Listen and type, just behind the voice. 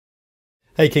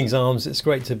Hey King's Arms, it's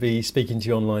great to be speaking to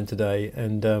you online today,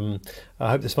 and I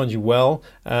hope this finds you well.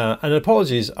 And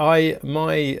apologies,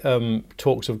 my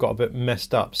talks have got a bit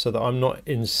messed up, so that I'm not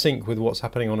in sync with what's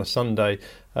happening on a Sunday.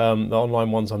 The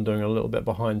online ones I'm doing a little bit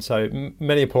behind, so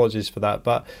many apologies for that.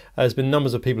 But there's been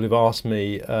numbers of people who've asked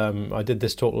me. I did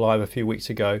this talk live a few weeks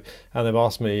ago, and they've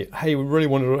asked me, "Hey, we really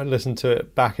wanted to listen to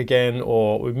it back again,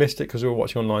 or we missed it because we were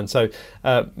watching online." So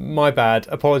my bad.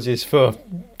 Apologies for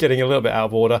getting a little bit out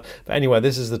of order. But anyway,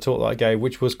 this is the talk that I gave,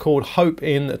 which was called "Hope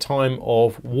in a Time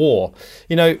of War."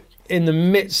 You know, in the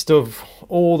midst of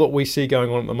all that we see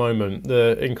going on at the moment,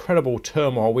 the incredible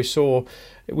turmoil we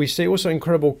see also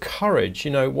incredible courage.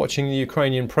 You know, watching the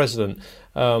Ukrainian president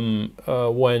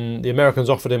when the Americans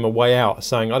offered him a way out,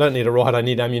 saying, "I don't need a ride, I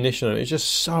need ammunition." And it's just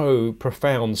so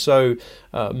profound, so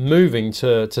moving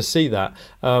to see that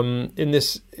in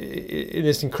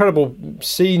this incredible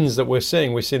scenes that we're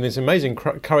seeing. We're seeing this amazing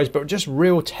courage, but just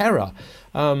real terror.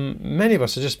 Many of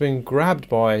us are just being grabbed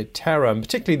by terror, and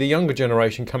particularly the younger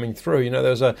generation coming through. You know,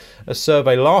 there was a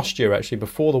survey last year, actually,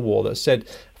 before the war, that said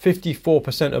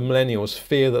 54% of millennials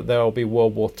fear that there will be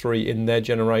World War III in their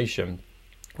generation,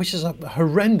 which is a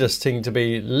horrendous thing to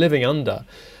be living under.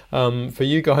 For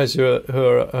you guys who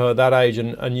are that age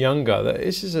and younger,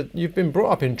 you've been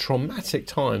brought up in traumatic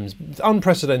times,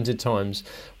 unprecedented times,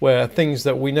 where things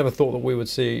that we never thought that we would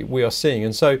see, we are seeing.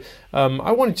 And so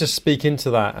I wanted to speak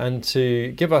into that and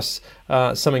to give us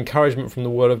some encouragement from the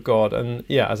Word of God. And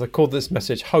yeah, as I called this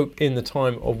message, "Hope in the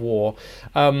Time of War."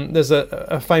 There's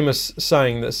a famous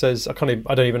saying that says, I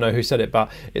don't even know who said it, but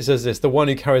it says this: "The one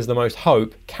who carries the most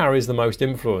hope carries the most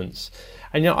influence."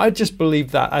 And I just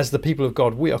believe that as the people of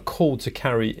God, we are called to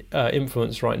carry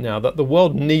influence right now, that the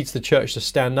world needs the church to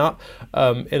stand up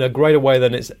in a greater way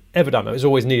than it's ever done. It's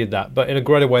always needed that, but in a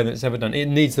greater way than it's ever done. It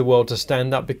needs the world to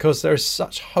stand up because there is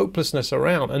such hopelessness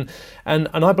around. And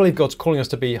I believe God's calling us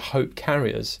to be hope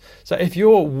carriers. So if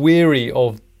you're weary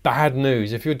of bad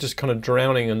news, if you're just kind of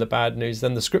drowning in the bad news,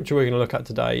 then the scripture we're going to look at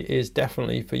today is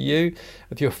definitely for you.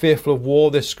 If you're fearful of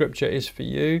war, this scripture is for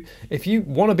you. If you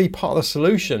want to be part of the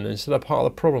solution instead of part of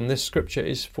the problem, this scripture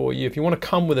is for you. If you want to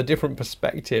come with a different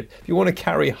perspective, if you want to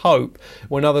carry hope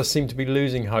when others seem to be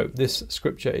losing hope, this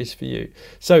scripture is for you.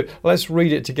 So let's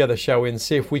read it together, shall we, and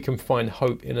see if we can find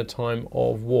hope in a time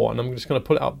of war. And I'm just going to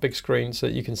put it up big screen so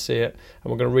that you can see it,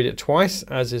 and we're going to read it twice,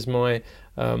 as is my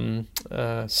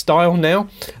style now.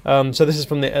 So this is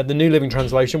from the New Living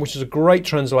Translation, which is a great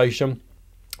translation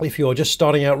if you're just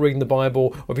starting out reading the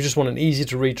Bible, or if you just want an easy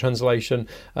to read translation.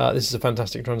 This is a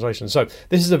fantastic translation. So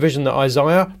this is a vision that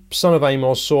Isaiah, son of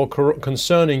Amos, saw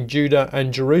concerning Judah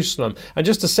and Jerusalem. And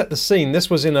just to set the scene, this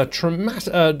was in a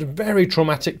very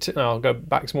traumatic, I'll go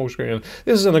back small screen.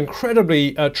 This is an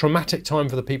incredibly traumatic time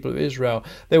for the people of Israel.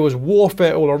 There was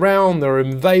warfare all around, there were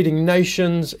invading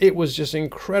nations. It was just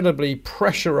incredibly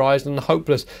pressurized and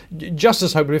hopeless, just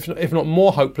as hopeless, if not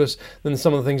more hopeless than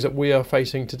some of the things that we are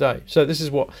facing today. So this is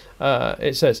what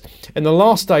it says: "In the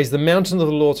last days, the mountain of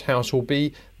the Lord's house will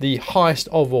be the highest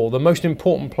of all, the most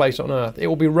important place on earth. It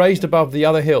will be raised above the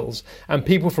other hills, and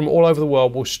people from all over the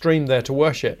world will stream there to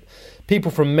worship.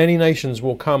 People from many nations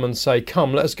will come and say,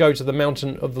 'Come, let us go to the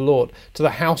mountain of the Lord, to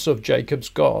the house of Jacob's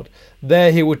God.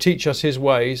 There he will teach us his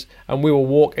ways, and we will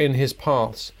walk in his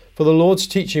paths. For the Lord's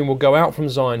teaching will go out from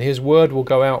Zion, his word will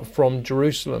go out from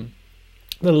Jerusalem.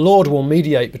 The Lord will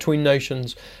mediate between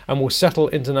nations and will settle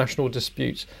international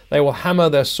disputes. They will hammer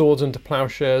their swords into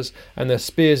plowshares and their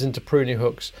spears into pruning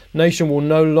hooks. Nation will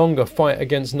no longer fight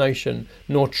against nation,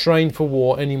 nor train for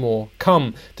war anymore.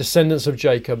 Come, descendants of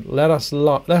Jacob, let us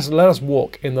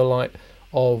walk in the light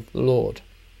of the Lord."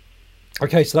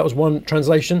 Okay, so that was one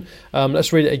translation.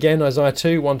 Let's read it again, Isaiah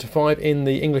 2, 1-5 in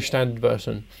the English Standard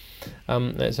Version.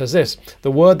 It says this: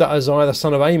 "The word that Isaiah the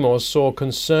son of Amos saw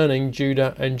concerning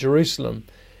Judah and Jerusalem.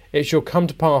 It shall come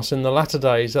to pass in the latter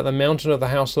days that the mountain of the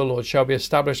house of the Lord shall be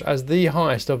established as the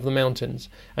highest of the mountains,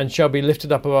 and shall be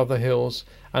lifted up above the hills,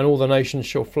 and all the nations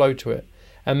shall flow to it.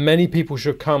 And many people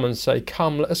shall come and say,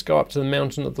 'Come, let us go up to the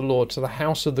mountain of the Lord, to the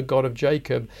house of the God of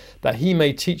Jacob, that he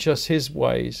may teach us his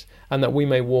ways, and that we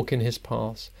may walk in his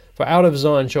paths. For out of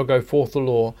Zion shall go forth the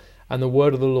law, and the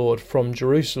word of the Lord from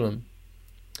Jerusalem.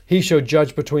 He shall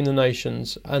judge between the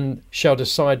nations, and shall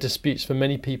decide disputes for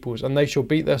many peoples, and they shall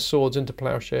beat their swords into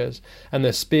plowshares, and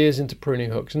their spears into pruning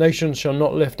hooks. Nation shall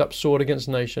not lift up sword against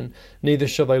nation, neither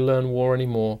shall they learn war any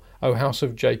more. O house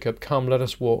of Jacob, come, let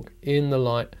us walk in the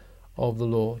light of the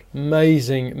Lord.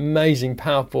 Amazing, amazing,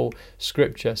 powerful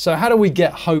scripture. So how do we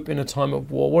get hope in a time of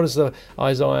war? What does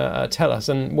Isaiah tell us?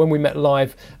 And when we met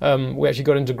live, we actually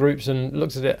got into groups and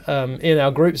looked at it in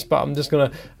our groups, but I'm just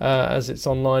going to, as it's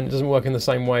online, it doesn't work in the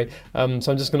same way.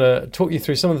 So I'm just going to talk you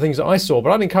through some of the things that I saw,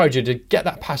 but I'd encourage you to get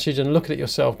that passage and look at it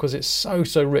yourself, because it's so,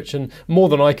 so rich and more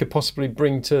than I could possibly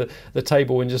bring to the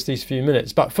table in just these few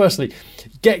minutes. But firstly,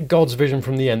 get God's vision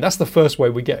from the end. That's the first way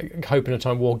we get hope in a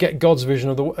time of war. Get God's vision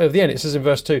of the end. It says in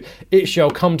verse 2, it shall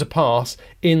come to pass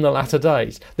in the latter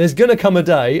days. There's going to come a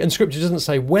day, and scripture doesn't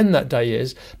say when that day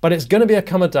is, but it's going to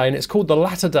come a day, and it's called the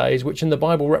latter days, which in the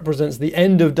Bible represents the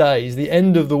end of days, the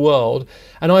end of the world.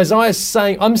 And Isaiah's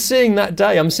saying, I'm seeing that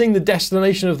day, I'm seeing the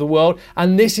destination of the world,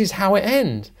 and this is how it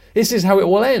ends. This is how it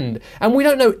will end. And we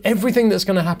don't know everything that's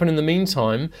going to happen in the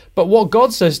meantime, but what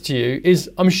God says to you is,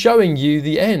 I'm showing you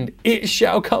the end. It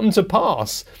shall come to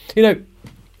pass. You know,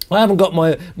 I haven't got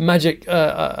my magic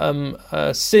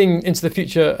seeing into the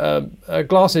future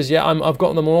glasses yet. I've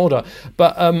got them on order.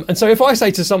 But and so if I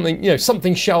say to something,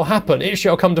 something shall happen, it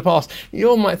shall come to pass,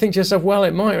 you might think to yourself, well,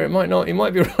 it might or it might not. It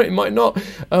might be right, it might not.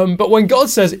 But when God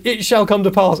says it shall come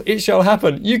to pass, it shall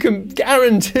happen, you can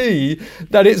guarantee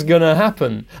that it's going to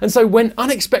happen. And so when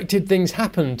unexpected things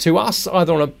happen to us,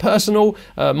 either on a personal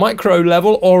micro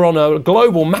level or on a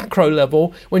global macro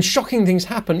level, when shocking things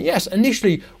happen, yes,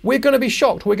 initially we're going to be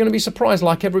shocked. We're going to be surprised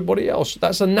like everybody else.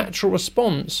 That's a natural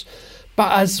response.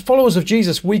 But as followers of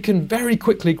Jesus, we can very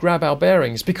quickly grab our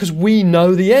bearings because we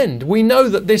know the end. We know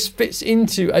that this fits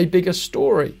into a bigger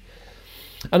story.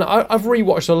 And I've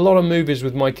rewatched a lot of movies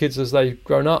with my kids as they've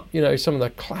grown up. Some of the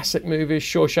classic movies,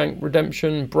 Shawshank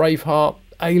Redemption, Braveheart,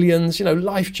 Aliens,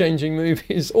 life-changing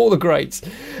movies, all the greats.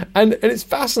 And it's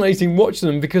fascinating watching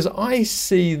them because I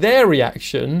see their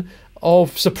reaction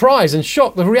of surprise and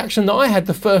shock, the reaction that I had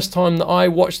the first time that I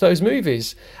watched those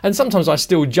movies. And sometimes I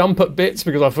still jump at bits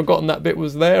because I've forgotten that bit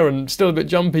was there and still a bit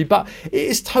jumpy, but it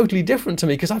is totally different to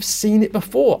me because I've seen it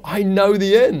before. I know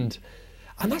the end.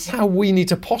 And that's how we need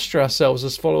to posture ourselves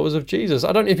as followers of Jesus.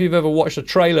 I don't know if you've ever watched a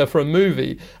trailer for a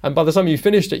movie and by the time you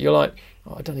finished it, you're like,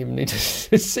 I don't even need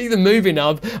to see the movie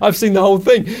now. I've seen the whole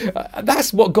thing.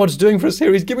 That's what God's doing for us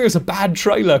here. He's giving us a bad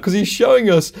trailer because he's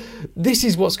showing us this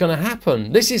is what's going to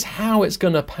happen. This is how it's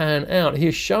going to pan out. He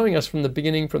is showing us from the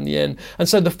beginning, from the end. And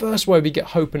so the first way we get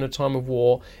hope in a time of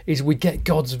war is we get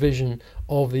God's vision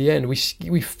of the end. We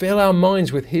fill our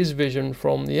minds with his vision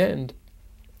from the end.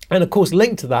 And of course,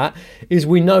 linked to that is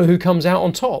we know who comes out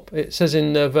on top. It says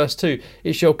in verse 2,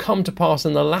 it shall come to pass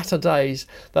in the latter days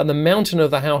that the mountain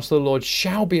of the house of the Lord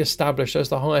shall be established as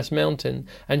the highest mountain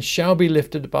and shall be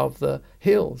lifted above the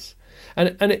hills.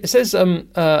 And it says in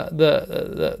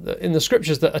the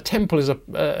scriptures that a temple is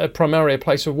primarily a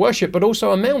place of worship, but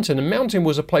also a mountain. A mountain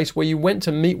was a place where you went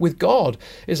to meet with God.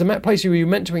 It's a place where you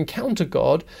meant to encounter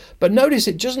God. But notice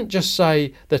it doesn't just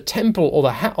say the temple or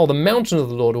the mountain of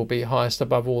the Lord will be highest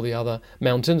above all the other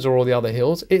mountains or all the other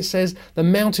hills. It says the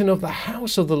mountain of the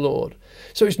house of the Lord.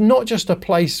 So it's not just a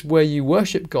place where you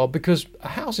worship God, because a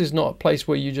house is not a place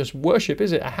where you just worship,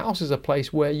 is it? A house is a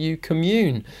place where you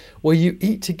commune, where you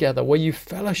eat together, where you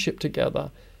fellowship together.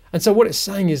 And so what it's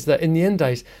saying is that in the end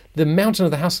days, the mountain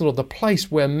of the house of the Lord, the place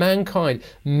where mankind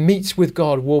meets with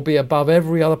God, will be above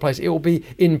every other place. It will be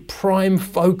in prime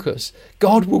focus.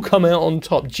 God will come out on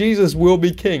top. Jesus will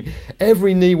be king.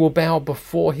 Every knee will bow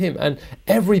before him, and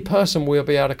every person will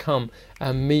be able to come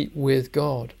and meet with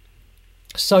God.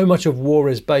 So much of war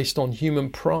is based on human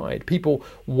pride, people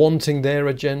wanting their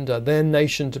agenda, their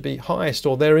nation to be highest,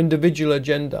 or their individual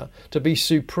agenda to be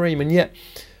supreme. And yet,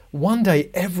 one day,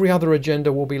 every other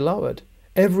agenda will be lowered.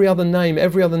 Every other name,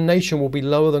 every other nation will be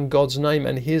lower than God's name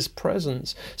and his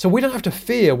presence. So we don't have to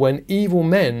fear when evil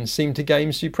men seem to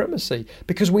gain supremacy,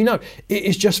 because we know it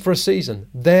is just for a season.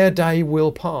 Their day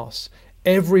will pass.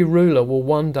 Every ruler will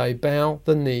one day bow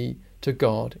the knee to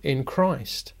God in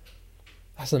Christ.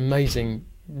 That's an amazing,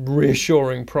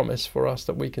 reassuring promise for us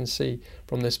that we can see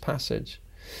from this passage.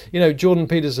 Jordan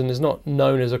Peterson is not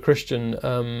known as a Christian.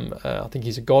 I think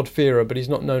he's a God-fearer, but he's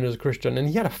not known as a Christian. And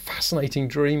he had a fascinating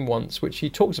dream once, which he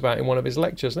talks about in one of his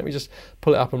lectures. Let me just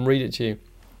pull it up and read it to you.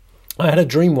 I had a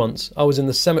dream once. I was in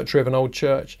the cemetery of an old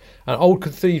church, an old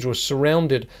cathedral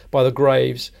surrounded by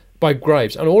graves,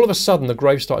 and all of a sudden the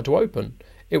graves started to open.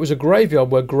 It was a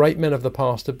graveyard where great men of the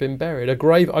past had been buried. A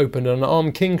grave opened and an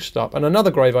armed king stood up, and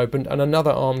another grave opened and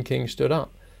another armed king stood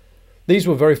up. These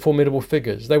were very formidable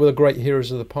figures. They were the great heroes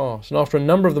of the past. And after a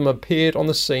number of them appeared on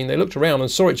the scene, they looked around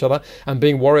and saw each other, and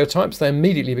being warrior types, they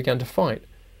immediately began to fight.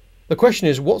 The question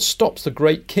is, what stops the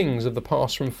great kings of the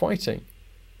past from fighting?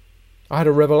 I had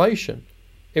a revelation.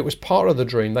 It was part of the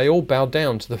dream. They all bowed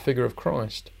down to the figure of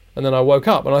Christ. And then I woke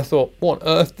up and I thought, what on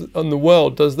earth on the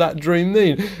world does that dream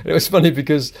mean? And it was funny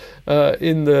because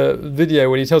in the video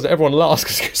when he tells it, everyone laughs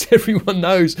because everyone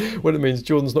knows what it means.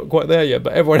 Jordan's not quite there yet,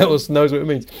 but everyone else knows what it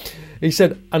means. He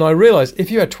said, and I realised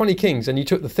if you had 20 kings and you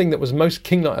took the thing that was most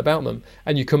king-like about them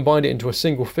and you combined it into a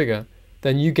single figure,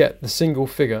 then you get the single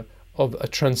figure of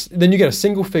then you get a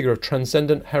single figure of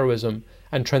transcendent heroism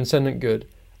and transcendent good,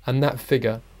 and that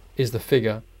figure is the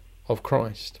figure of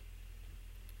Christ.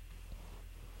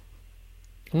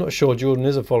 I'm not sure Jordan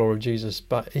is a follower of Jesus,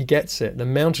 but he gets it. The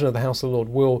mountain of the house of the Lord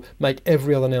will make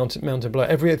every other mountain below.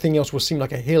 Everything else will seem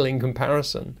like a hill in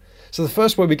comparison. So the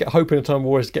first way we get hope in a time of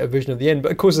war is to get a vision of the end.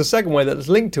 But of course, the second way that's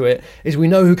linked to it is we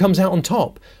know who comes out on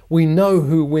top. We know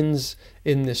who wins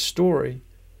in this story.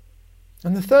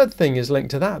 And the third thing is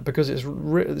linked to that because it's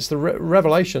the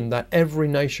revelation that every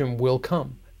nation will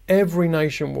come. Every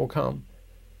nation will come.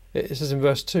 It says in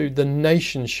verse 2, the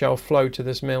nations shall flow to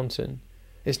this mountain.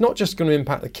 It's not just going to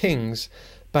impact the kings,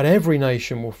 but every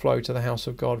nation will flow to the house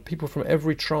of God. People from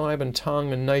every tribe and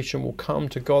tongue and nation will come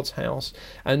to God's house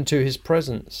and to his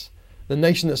presence. The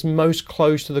nation that's most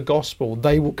close to the gospel,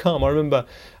 they will come. I remember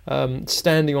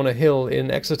standing on a hill in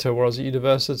Exeter where I was at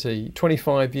university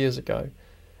 25 years ago.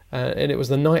 And it was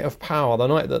the night of power, the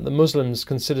night that the Muslims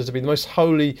consider to be the most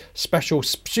holy, special,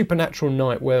 supernatural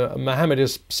night where Muhammad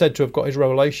is said to have got his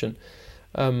revelation.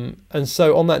 And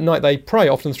so on that night they pray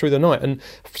often through the night, and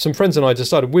some friends and I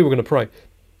decided we were going to pray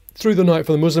through the night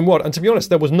for the Muslim world. And to be honest,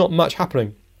 there was not much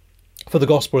happening for the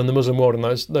gospel in the Muslim world in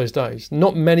those days.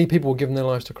 Not many people were giving their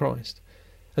lives to Christ.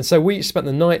 And so we spent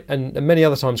the night and many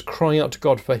other times crying out to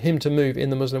God for him to move in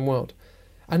the Muslim world.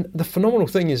 And the phenomenal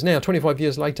thing is now, 25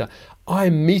 years later,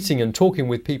 I'm meeting and talking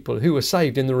with people who were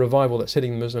saved in the revival that's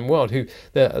hitting the Muslim world.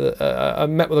 I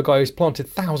met with a guy who's planted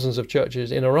thousands of churches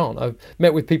in Iran. I've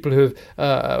met with people who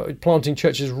have planting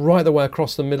churches right the way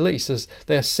across the Middle East as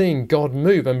they're seeing God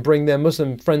move and bring their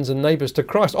Muslim friends and neighbours to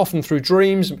Christ, often through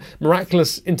dreams,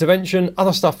 miraculous intervention,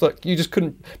 other stuff that you just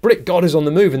couldn't predict. God is on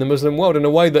the move in the Muslim world in a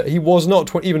way that he was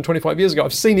not even 25 years ago.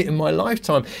 I've seen it in my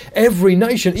lifetime. Every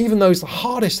nation, even those the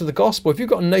hardest to the gospel, if you've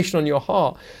got a nation on your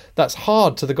heart that's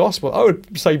hard to the gospel, I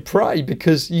would say pray,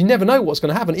 because you never know what's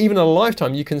going to happen. Even in a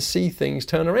lifetime you can see things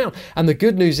turn around. And the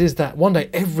good news is that one day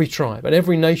every tribe and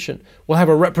every nation will have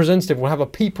a representative, will have a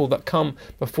people that come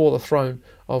before the throne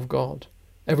of God.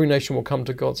 Every nation will come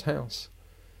to God's house.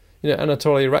 You know,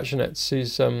 Anatoly Rachinets,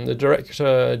 who's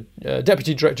the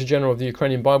Deputy Director General of the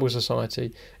Ukrainian Bible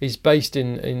Society, he's based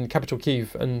in capital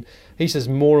Kyiv, and he says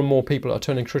more and more people are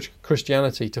turning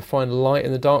Christianity to find light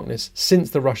in the darkness since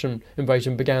the Russian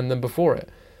invasion began than before it.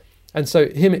 And so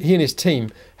he and his team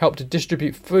helped to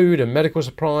distribute food and medical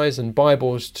supplies and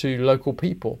Bibles to local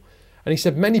people. And he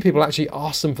said many people actually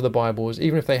asked them for the Bibles,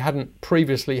 even if they hadn't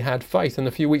previously had faith. And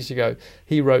a few weeks ago,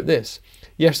 he wrote this: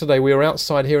 yesterday we were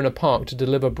outside here in a park to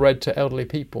deliver bread to elderly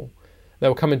people. They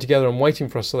were coming together and waiting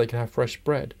for us so they could have fresh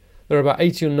bread. There were about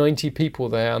 80 or 90 people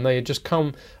there, and they had just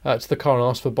come to the car and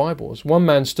asked for Bibles. One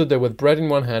man stood there with bread in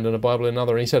one hand and a Bible in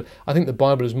another, and he said, I think the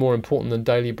Bible is more important than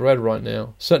daily bread right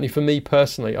now. Certainly for me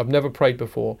personally, I've never prayed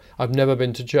before, I've never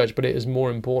been to church, but it is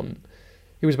more important.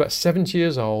 He was about 70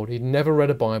 years old. He'd never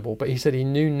read a Bible, but he said he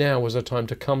knew now was a time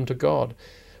to come to God.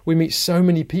 We meet so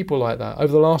many people like that.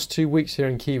 Over the last 2 weeks here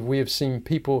in Kyiv, we have seen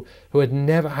people who had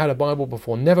never had a Bible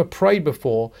before, never prayed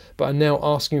before, but are now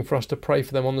asking for us to pray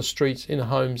for them on the streets, in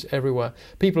homes, everywhere.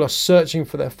 People are searching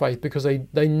for their faith because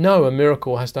they know a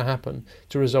miracle has to happen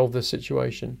to resolve this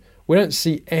situation. We don't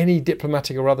see any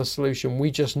diplomatic or other solution.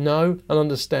 We just know and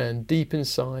understand deep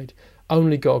inside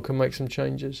only God can make some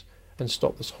changes and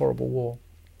stop this horrible war.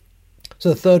 So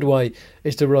the third way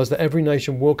is to realise that every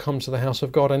nation will come to the house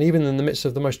of God, and even in the midst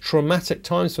of the most traumatic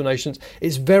times for nations,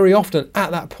 it's very often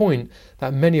at that point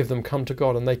that many of them come to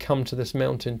God, and they come to this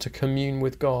mountain to commune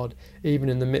with God, even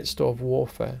in the midst of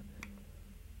warfare.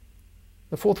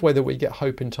 The fourth way that we get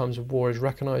hope in times of war is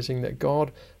recognising that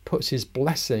God puts his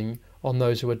blessing on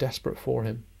those who are desperate for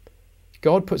him.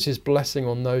 God puts his blessing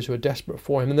on those who are desperate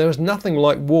for him. And there is nothing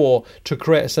like war to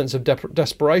create a sense of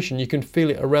desperation. You can feel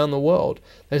it around the world.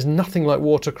 There's nothing like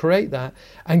war to create that.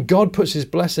 And God puts his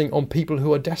blessing on people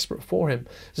who are desperate for him.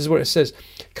 This is what it says.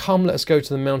 Come, let us go to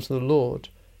the mountain of the Lord,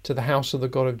 to the house of the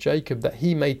God of Jacob, that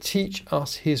he may teach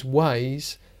us his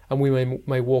ways and we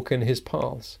may walk in his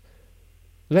paths.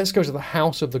 Let's go to the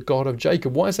house of the God of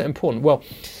Jacob. Why is that important? Well,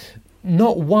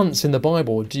 not once in the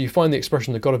Bible do you find the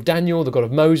expression the God of Daniel, the God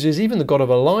of Moses, even the God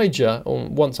of Elijah. Or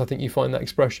once I think you find that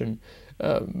expression.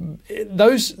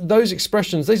 Those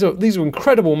expressions, these are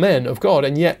incredible men of God,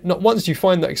 and yet not once do you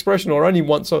find that expression, or only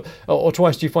once or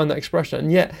twice do you find that expression.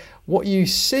 And yet what you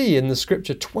see in the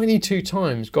scripture, 22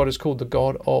 times God is called the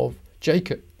God of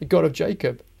Jacob, the God of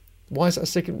Jacob. Why is that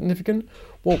significant?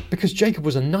 Well, because Jacob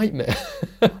was a nightmare.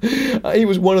 He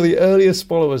was one of the earliest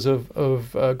followers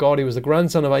of God. He was the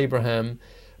grandson of Abraham,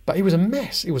 but he was a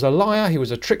mess. He was a liar. He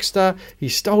was a trickster. He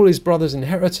stole his brother's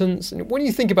inheritance. And when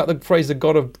you think about the phrase the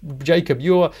God of Jacob,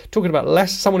 you're talking about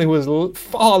someone who was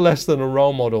far less than a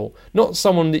role model, not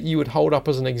someone that you would hold up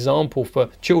as an example for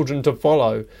children to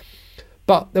follow.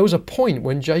 But there was a point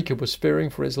when Jacob was fearing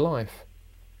for his life.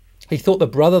 He thought the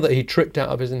brother that he tricked out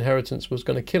of his inheritance was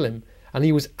going to kill him, and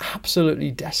he was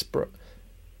absolutely desperate.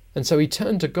 And so he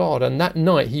turned to God, and that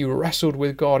night he wrestled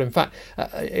with God. In fact,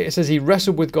 it says he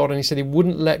wrestled with God, and he said he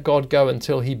wouldn't let God go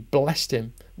until he blessed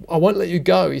him. I won't let you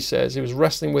go, he says. He was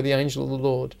wrestling with the angel of the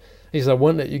Lord. He said, I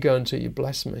won't let you go until you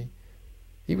bless me.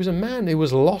 He was a man who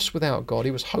was lost without God.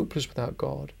 He was hopeless without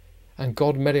God. And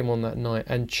God met him on that night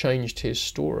and changed his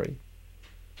story.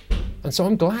 And so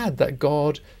I'm glad that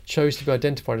God chose to be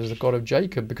identified as the God of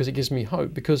Jacob, because it gives me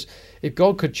hope. Because if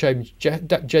God could change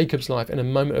Jacob's life in a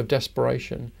moment of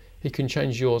desperation, he can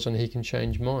change yours and he can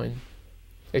change mine.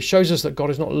 It shows us that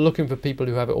God is not looking for people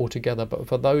who have it all together, but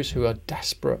for those who are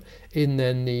desperate in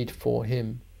their need for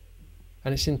him.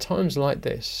 And it's in times like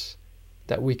this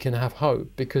that we can have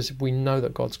hope, because we know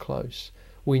that God's close.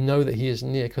 We know that he is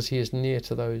near, because he is near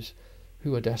to those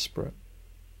who are desperate.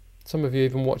 Some of you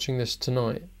even watching this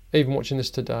tonight, even watching this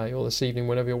today or this evening,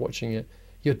 whenever you're watching it,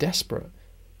 you're desperate.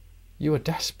 You are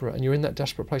desperate, and you're in that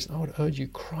desperate place. I would urge you,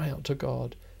 cry out to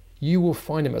God. You will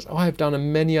find him, as I have done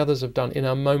and many others have done in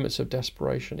our moments of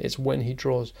desperation. It's when he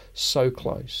draws so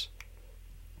close.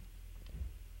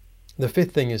 The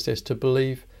fifth thing is this: to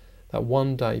believe that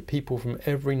one day people from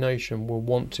every nation will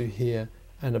want to hear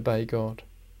and obey God.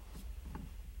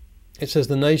 It says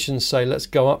the nations say, let's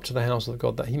go up to the house of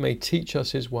God, that he may teach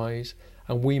us his ways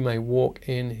and we may walk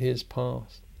in his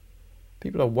paths.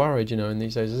 People are worried, in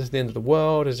these days. Is this the end of the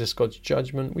world? Is this God's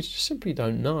judgment? We just simply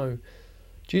don't know.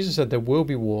 Jesus said there will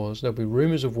be wars. There'll be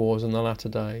rumours of wars in the latter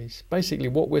days. Basically,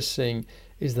 what we're seeing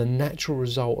is the natural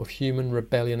result of human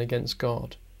rebellion against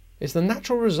God. It's the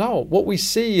natural result. What we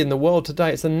see in the world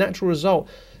today, it's the natural result.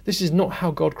 This is not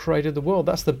how God created the world.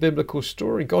 That's the biblical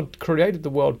story. God created the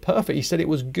world perfect. He said it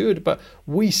was good, but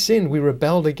we sinned. We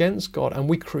rebelled against God, and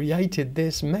we created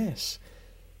this mess.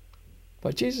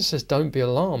 But Jesus says, don't be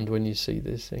alarmed when you see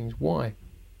these things. Why?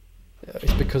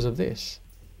 It's because of this.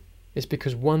 It's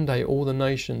because one day all the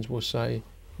nations will say,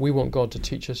 we want God to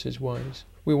teach us his ways.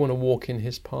 We want to walk in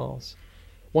his paths.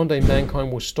 One day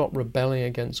mankind will stop rebelling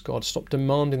against God, stop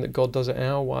demanding that God does it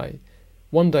our way.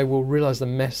 One day we'll realise the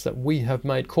mess that we have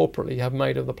made, corporately have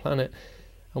made of the planet,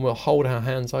 and we'll hold our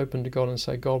hands open to God and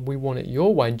say, God, we want it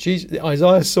your way. And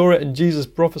Isaiah saw it and Jesus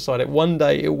prophesied it. One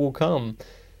day it will come.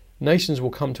 Nations will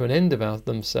come to an end of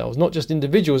themselves, not just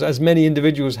individuals, as many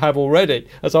individuals have already,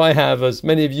 as I have, as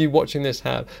many of you watching this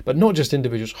have, but not just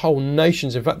individuals, whole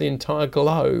nations, in fact the entire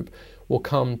globe will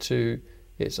come to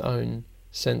its own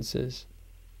senses.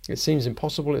 It seems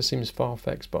impossible, it seems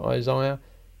far-fetched, but Isaiah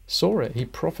saw it. He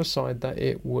prophesied that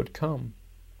it would come.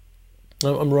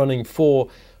 I'm running 4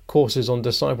 courses on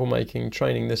disciple making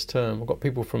training this term. I've got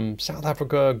people from South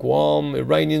Africa, Guam,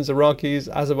 Iranians,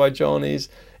 Iraqis, Azerbaijanis,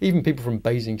 even people from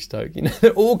Basingstoke.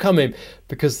 They're all coming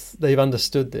because they've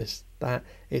understood this, that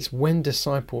it's when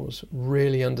disciples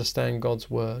really understand God's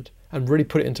word and really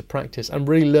put it into practice and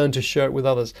really learn to share it with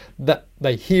others, that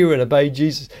they hear and obey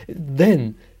Jesus,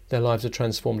 then their lives are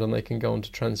transformed and they can go on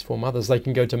to transform others. They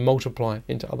can go to multiply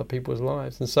into other people's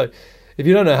lives. And so if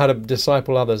you don't know how to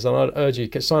disciple others, then I'd urge you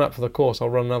to sign up for the course. I'll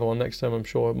run another one next term, I'm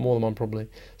sure, more than one probably.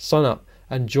 Sign up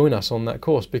and join us on that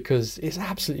course, because it's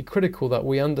absolutely critical that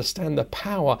we understand the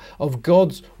power of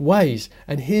God's ways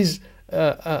and his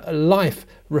life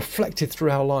reflected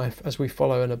through our life as we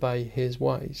follow and obey his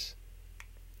ways.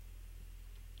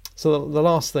 So the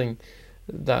last thing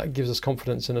that gives us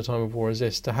confidence in a time of war is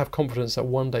this: to have confidence that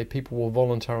one day people will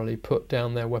voluntarily put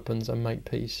down their weapons and make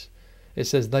peace. It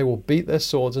says they will beat their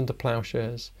swords into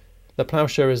plowshares. The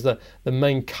plowshare is the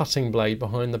main cutting blade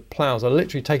behind the plows. Are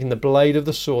literally taking the blade of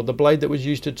the sword, the blade that was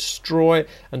used to destroy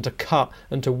and to cut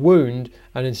and to wound,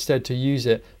 and instead to use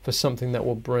it for something that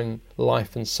will bring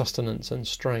life and sustenance and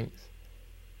strength.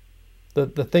 The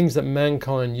things that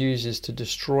mankind uses to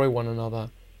destroy one another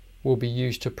will be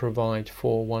used to provide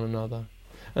for one another.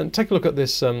 And take a look at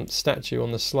this statue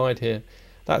on the slide here.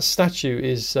 That statue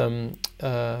is in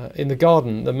the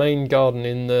garden, the main garden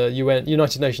in the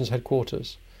United Nations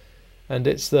headquarters. And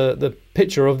it's the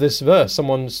picture of this verse.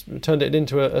 Someone's turned it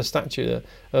into a statue,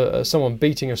 someone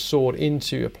beating a sword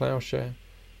into a ploughshare.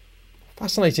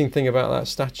 Fascinating thing about that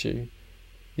statue,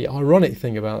 the ironic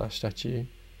thing about that statue,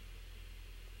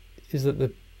 is that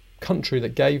the country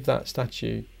that gave that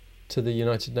statue to the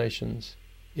United Nations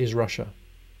is Russia.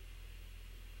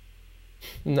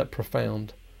 Isn't that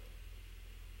profound?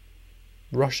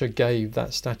 Russia gave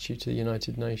that statue to the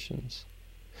United Nations.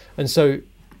 And so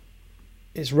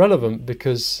it's relevant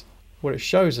because what it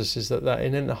shows us is that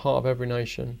in the heart of every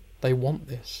nation, they want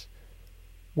this.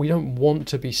 We don't want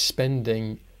to be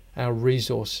spending our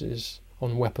resources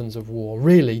on weapons of war.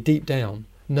 Really, deep down,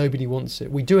 nobody wants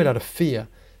it. We do it out of fear.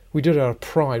 We do it out of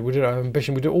pride. We do it out of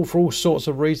ambition. We do it all for all sorts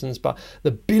of reasons. But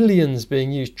the billions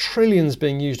being used, trillions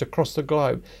being used across the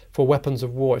globe for weapons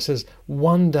of war. It says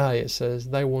one day, it says,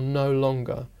 they will no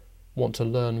longer want to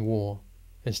learn war.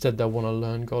 Instead, they'll want to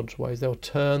learn God's ways. They'll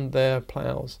turn their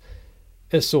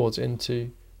swords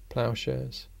into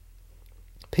plowshares.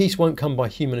 Peace won't come by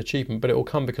human achievement, but it will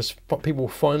come because people will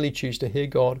finally choose to hear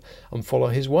God and follow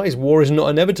his ways. War is not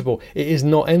inevitable. It is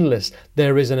not endless.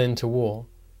 There is an end to war,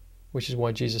 which is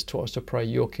why Jesus taught us to pray,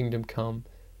 your kingdom come,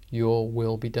 your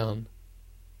will be done.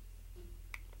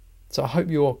 So I hope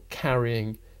you're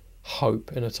carrying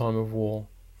hope in a time of war,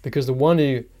 because the one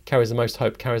who carries the most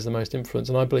hope carries the most influence.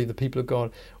 And I believe the people of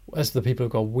God, as the people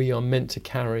of God, we are meant to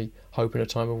carry hope in a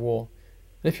time of war.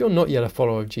 And if you're not yet a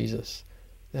follower of Jesus,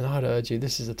 then I'd urge you,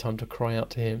 this is the time to cry out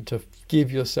to him, to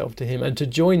give yourself to him, and to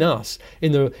join us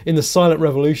in the silent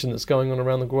revolution that's going on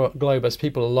around the globe as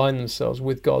people align themselves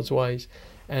with God's ways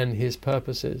and his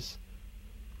purposes.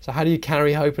 So how do you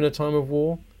carry hope in a time of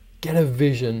war? Get a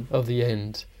vision of the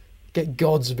end. Get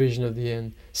God's vision of the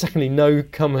end. Secondly, know who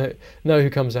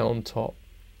comes out on top.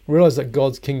 Realize that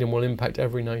God's kingdom will impact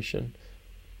every nation.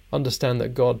 Understand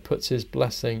that God puts his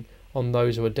blessing on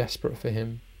those who are desperate for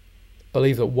him.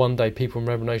 Believe that one day people in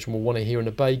Revelation will want to hear and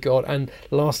obey God. And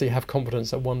lastly, have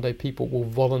confidence that one day people will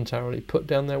voluntarily put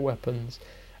down their weapons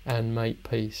and make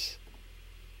peace.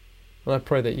 And I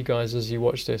pray that you guys, as you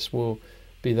watch this, will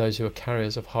be those who are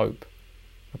carriers of hope.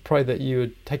 I pray that you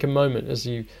would take a moment as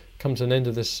you come to an end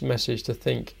of this message to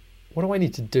think, what do I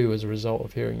need to do as a result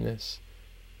of hearing this?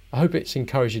 I hope it's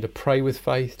encouraged you to pray with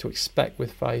faith, to expect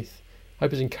with faith. I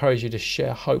hope it's encouraged you to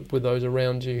share hope with those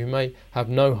around you who may have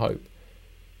no hope.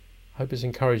 I hope it's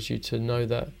encouraged you to know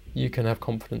that you can have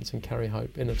confidence and carry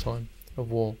hope in a time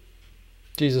of war.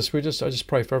 Jesus, I just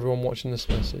pray for everyone watching this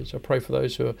message. I pray for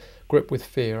those who are gripped with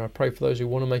fear. I pray for those who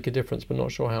want to make a difference but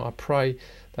not sure how. I pray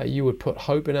that you would put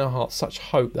hope in our hearts, such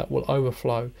hope that will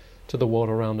overflow to the world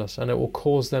around us, and it will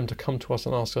cause them to come to us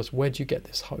and ask us, where do you get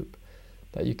this hope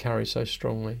that you carry so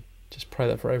strongly? Just pray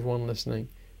that for everyone listening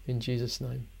in Jesus'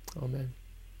 name. Amen.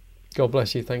 God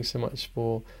bless you. Thanks so much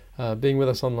for being with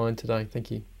us online today.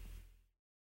 Thank you.